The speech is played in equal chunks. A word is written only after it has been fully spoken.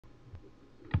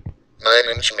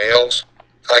9-inch nails?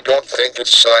 I don't think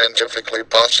it's scientifically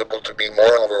possible to be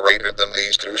more overrated than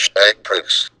these douchebag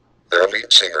pricks. Their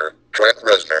lead singer, Trent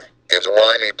Reznor, is a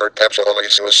whiny, perpetually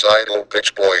suicidal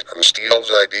bitch boy who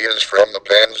steals ideas from the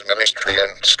band's ministry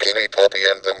and skinny puppy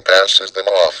and then passes them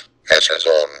off as his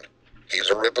own. He's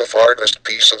a rip-off artist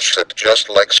piece of shit just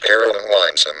like Carolyn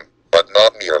Weinson, but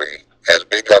not nearly as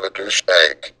big of a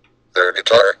douchebag. Their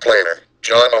guitar player,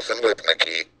 Jonathan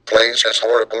Lipnicki, plays his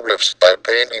horrible riffs by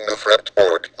painting the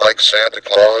fretboard like Santa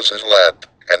Claus's lap,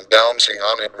 and bouncing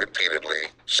on it repeatedly,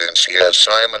 since he has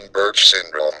Simon Birch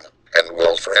syndrome, and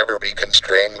will forever be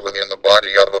constrained within the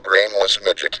body of a brainless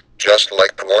midget, just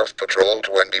like Dwarf Patrol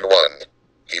 21.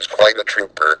 He's quite a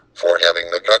trooper for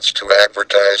having the guts to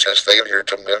advertise his failure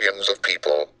to millions of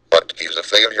people, but he's a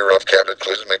failure of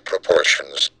cataclysmic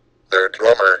proportions. Their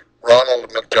drummer,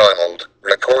 Ronald McDonald,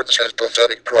 records his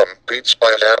pathetic drum beats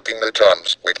by tapping the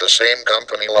toms with the same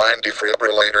company line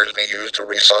defibrillators they use to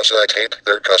resuscitate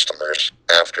their customers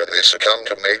after they succumb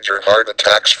to major heart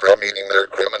attacks from eating their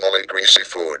criminally greasy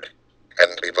food.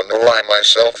 And even though I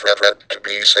myself regret to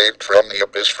be saved from the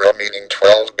abyss from eating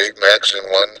 12 Big Macs in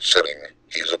one sitting,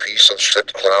 he's a piece of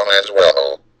shit clown as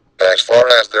well. As far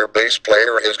as their bass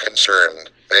player is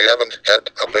concerned, they haven't had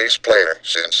a bass player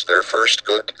since their first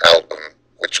good album,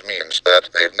 which means that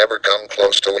they've never come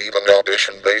close to even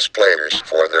audition bass players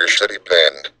for their shitty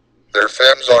band. Their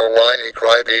fans are whiny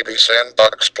crybaby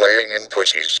sandbox playing in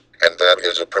pussies, and that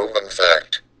is a proven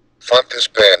fact. Fuck this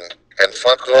band, and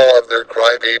fuck all of their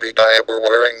crybaby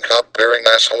diaper-wearing, cup-bearing,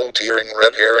 asshole-tearing,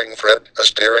 red-herring Fred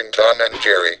Astaire, Tom and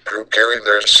Jerry Drew Carey.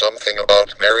 There's something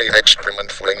about Mary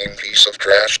excrement-flinging piece of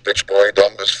trash bitch boy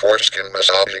dumbest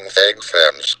foreskin-massaging fag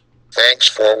fans. Thanks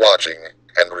for watching,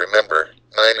 and remember,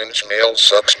 9-inch nails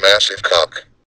sucks massive cock.